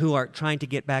Sidon, who are trying to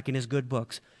get back in his good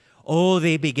books,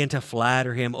 they begin to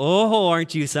flatter him. Oh,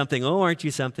 aren't you something? Oh, aren't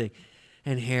you something?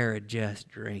 And Herod just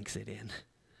drinks it in.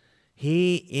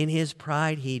 In his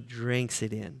pride, he drinks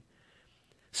it in.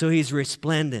 So he's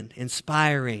resplendent,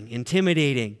 inspiring,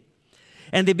 intimidating.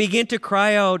 And they begin to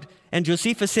cry out, and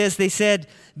Josephus says, they said,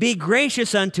 "Be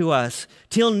gracious unto us.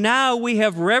 Till now we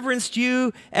have reverenced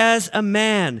you as a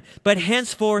man, but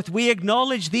henceforth we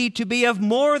acknowledge thee to be of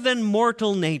more than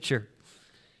mortal nature."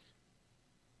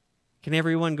 Can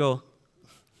everyone go?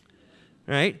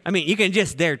 Right? I mean, you can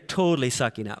just, they're totally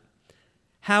sucking up.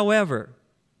 However,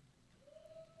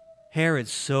 Herod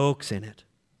soaks in it.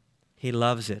 He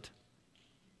loves it.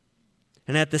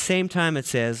 And at the same time, it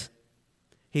says,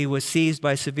 he was seized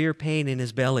by severe pain in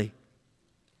his belly,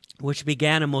 which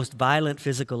began a most violent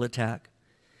physical attack.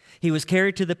 He was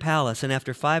carried to the palace, and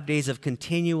after 5 days of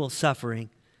continual suffering,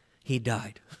 he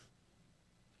died.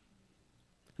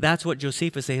 That's what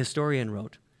Josephus, a historian,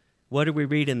 wrote. What do we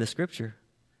read in the scripture?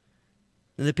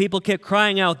 And the people kept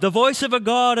crying out, "The voice of a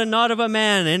God and not of a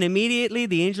man." And immediately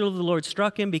the angel of the Lord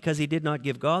struck him because he did not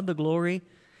give God the glory,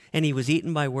 and he was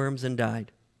eaten by worms and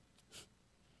died.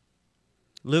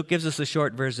 Luke gives us the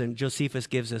short version. Josephus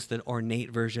gives us the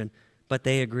ornate version, but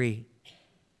they agree.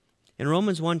 In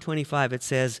Romans 1:25, it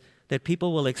says that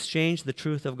people will exchange the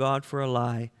truth of God for a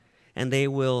lie, and they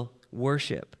will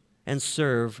worship and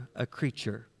serve a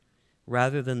creature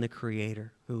rather than the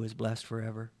Creator, who is blessed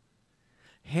forever.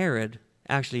 Herod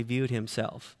actually viewed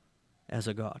himself as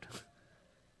a god.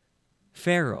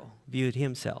 Pharaoh viewed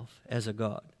himself as a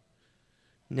god.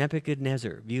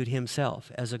 Nebuchadnezzar viewed himself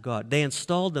as a god. They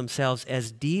installed themselves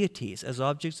as deities, as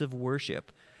objects of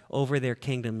worship over their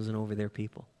kingdoms and over their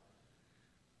people.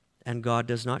 And God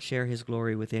does not share his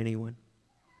glory with anyone.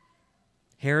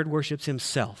 Herod worships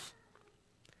himself.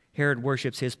 Herod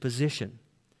worships his position.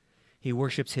 He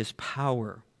worships his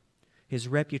power, his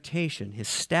reputation, his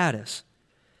status.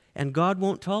 And God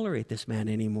won't tolerate this man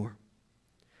anymore.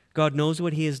 God knows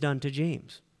what he has done to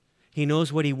James. He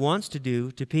knows what he wants to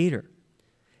do to Peter.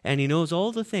 And he knows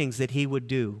all the things that he would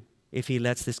do if he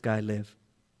lets this guy live.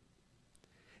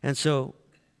 And so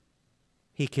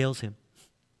he kills him.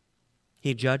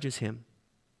 He judges him.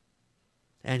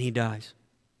 And he dies.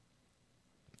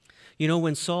 You know,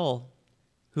 when Saul,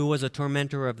 who was a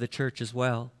tormentor of the church as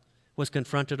well, was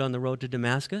confronted on the road to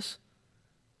Damascus,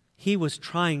 he was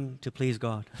trying to please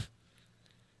God.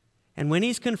 And when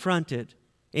he's confronted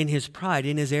in his pride,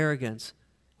 in his arrogance,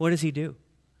 what does he do?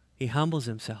 He humbles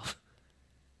himself.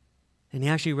 And he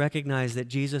actually recognized that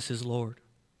Jesus is Lord.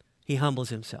 He humbles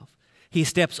himself. He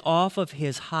steps off of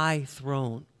his high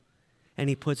throne and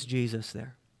he puts Jesus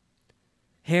there.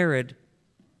 Herod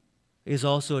is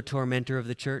also a tormentor of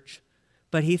the church,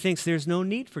 but he thinks there's no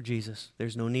need for Jesus.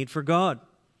 There's no need for God.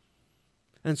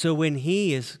 And so when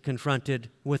he is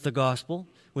confronted with the gospel,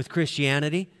 with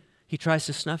Christianity, he tries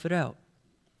to snuff it out.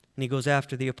 And he goes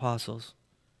after the apostles.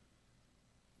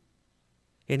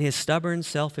 In his stubborn,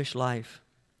 selfish life,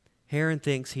 Herod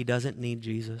thinks he doesn't need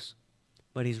Jesus,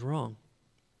 but he's wrong.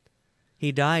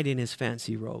 He died in his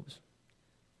fancy robes,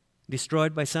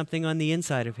 destroyed by something on the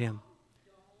inside of him.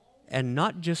 And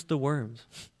not just the worms,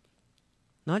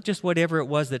 not just whatever it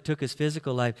was that took his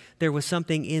physical life. There was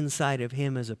something inside of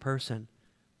him as a person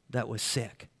that was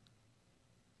sick,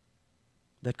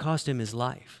 that cost him his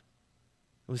life.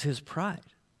 It was his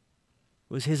pride.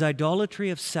 It was his idolatry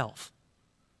of self.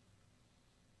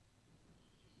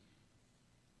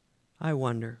 I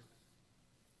wonder,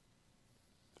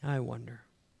 are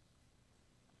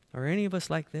any of us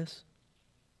like this?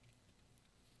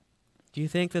 Do you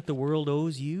think that the world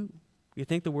owes you? Do you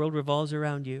think the world revolves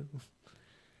around you?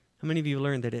 How many of you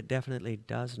learned that it definitely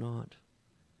does not?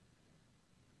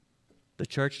 The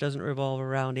church doesn't revolve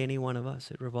around any one of us.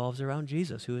 It revolves around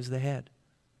Jesus, who is the head.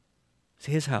 It's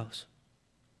his house.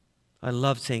 I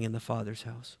loved saying in the Father's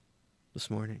house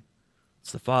this morning.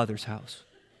 It's the Father's house.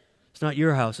 It's not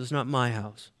your house. It's not my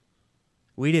house.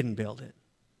 We didn't build it.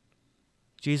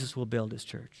 Jesus will build his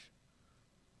church.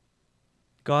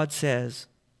 God says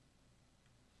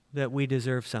that we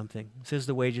deserve something. He says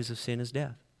the wages of sin is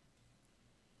death.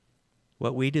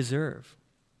 What we deserve,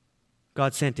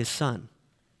 God sent his Son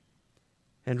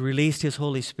and released his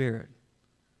Holy Spirit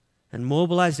and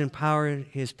mobilized and empowered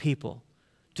his people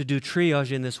to do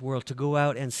triage in this world, to go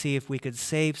out and see if we could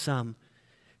save some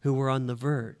who were on the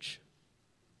verge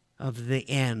of the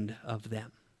end of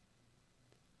them.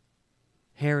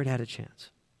 Herod had a chance.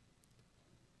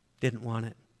 Didn't want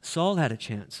it. Saul had a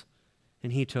chance,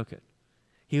 and he took it.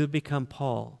 He would become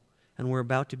Paul, and we're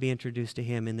about to be introduced to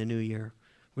him in the new year.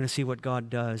 We're going to see what God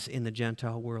does in the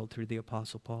Gentile world through the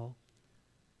Apostle Paul.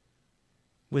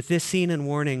 With this scene and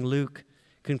warning, Luke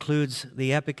concludes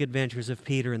the epic adventures of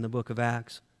Peter in the book of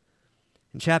Acts.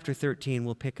 In chapter 13,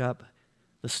 we'll pick up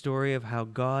the story of how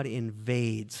God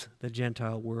invades the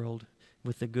Gentile world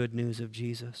with the good news of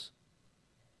Jesus.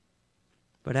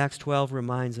 But Acts 12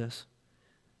 reminds us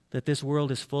that this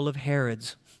world is full of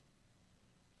Herods,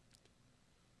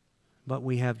 but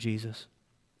we have Jesus.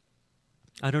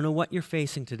 I don't know what you're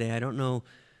facing today. I don't know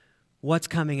what's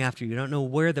coming after you. I don't know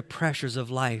where the pressures of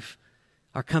life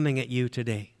are coming at you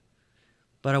today.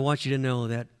 But I want you to know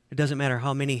that it doesn't matter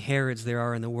how many Herods there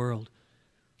are in the world.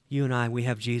 You and I, we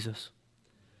have Jesus.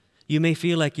 You may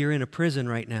feel like you're in a prison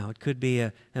right now. It could be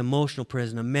an emotional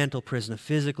prison, a mental prison, a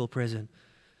physical prison.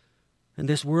 And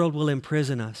this world will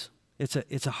imprison us.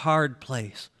 It's a hard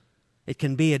place. It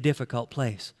can be a difficult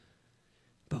place.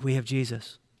 But we have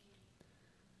Jesus.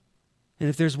 And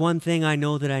if there's one thing I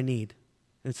know that I need,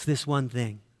 it's this one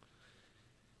thing.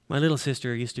 My little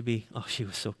sister used to be, oh, she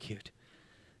was so cute.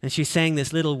 And she sang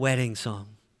this little wedding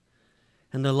song.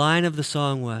 And the line of the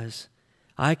song was,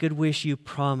 I could wish you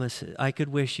promises, I could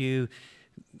wish you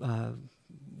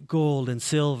gold and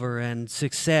silver and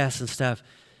success and stuff.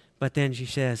 But then she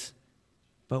says,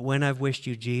 but when I've wished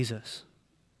you Jesus,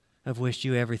 I've wished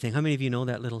you everything. How many of you know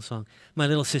that little song? My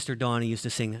little sister Donna used to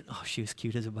sing that. Oh, she was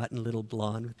cute as a button, little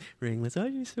blonde with ringlets. Oh,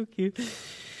 she's so cute.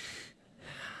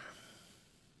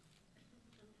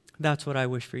 That's what I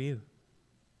wish for you.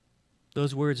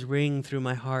 Those words ring through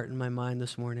my heart and my mind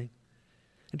this morning.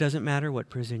 It doesn't matter what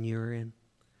prison you're in.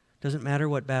 It doesn't matter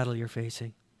what battle you're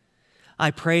facing.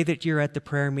 I pray that you're at the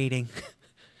prayer meeting.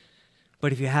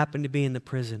 But if you happen to be in the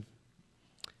prison,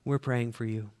 we're praying for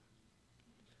you.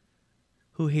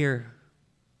 Who here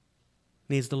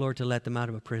needs the Lord to let them out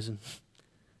of a prison?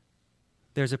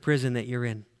 There's a prison that you're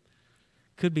in.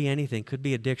 Could be anything. Could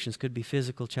be addictions. Could be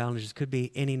physical challenges. Could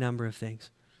be any number of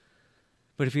things.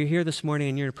 But if you're here this morning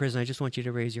and you're in a prison, I just want you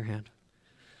to raise your hand.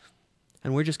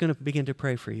 And we're just going to begin to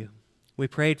pray for you. We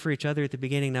prayed for each other at the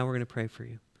beginning. Now we're going to pray for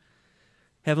you.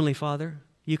 Heavenly Father,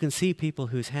 you can see people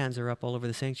whose hands are up all over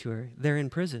the sanctuary. They're in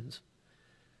prisons.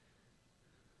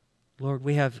 Lord,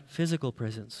 we have physical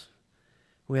prisons.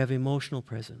 We have emotional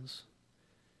prisons.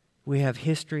 We have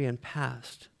history and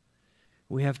past.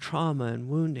 We have trauma and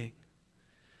wounding.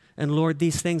 And Lord,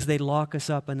 these things, they lock us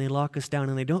up and they lock us down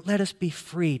and they don't let us be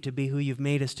free to be who you've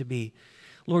made us to be.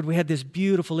 Lord, we had this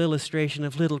beautiful illustration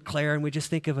of little Claire, and we just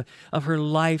think of her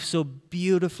life so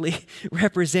beautifully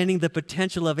representing the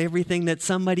potential of everything that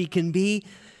somebody can be.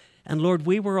 And Lord,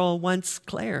 we were all once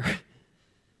Claire,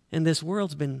 and this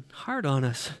world's been hard on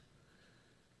us.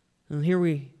 And here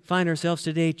we find ourselves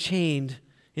today chained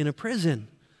in a prison.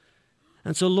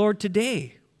 And so, Lord,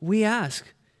 today we ask,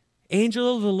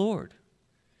 Angel of the Lord,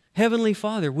 Heavenly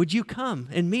Father, would you come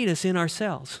and meet us in our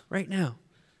cells right now?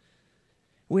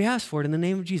 We ask for it in the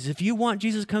name of Jesus. If you want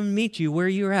Jesus to come and meet you where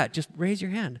you're at, just raise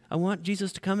your hand. I want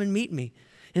Jesus to come and meet me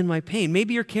in my pain.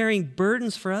 Maybe you're carrying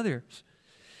burdens for others.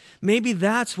 Maybe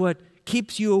that's what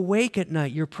keeps you awake at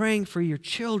night. You're praying for your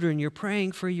children. You're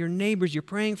praying for your neighbors. You're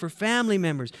praying for family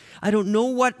members. I don't know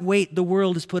what weight the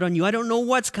world has put on you. I don't know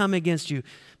what's come against you.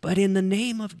 But in the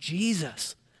name of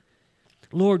Jesus,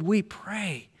 Lord, we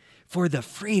pray for the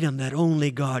freedom that only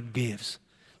God gives,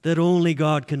 that only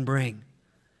God can bring.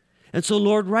 And so,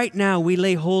 Lord, right now we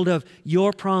lay hold of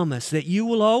your promise that you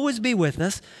will always be with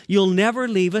us. You'll never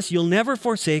leave us. You'll never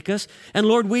forsake us. And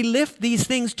Lord, we lift these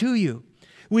things to you.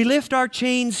 We lift our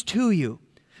chains to you.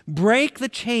 Break the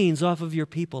chains off of your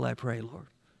people, I pray, Lord.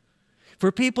 For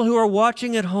people who are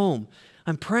watching at home,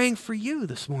 I'm praying for you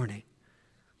this morning,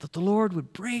 that the Lord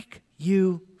would break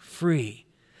you free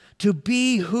to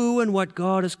be who and what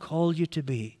God has called you to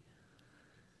be.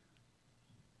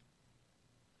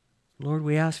 Lord,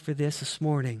 we ask for this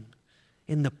morning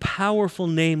in the powerful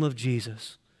name of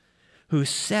Jesus, who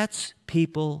sets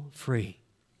people free.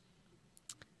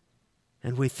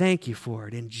 And we thank you for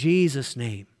it in Jesus'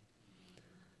 name.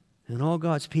 And all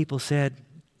God's people said,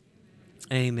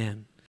 amen.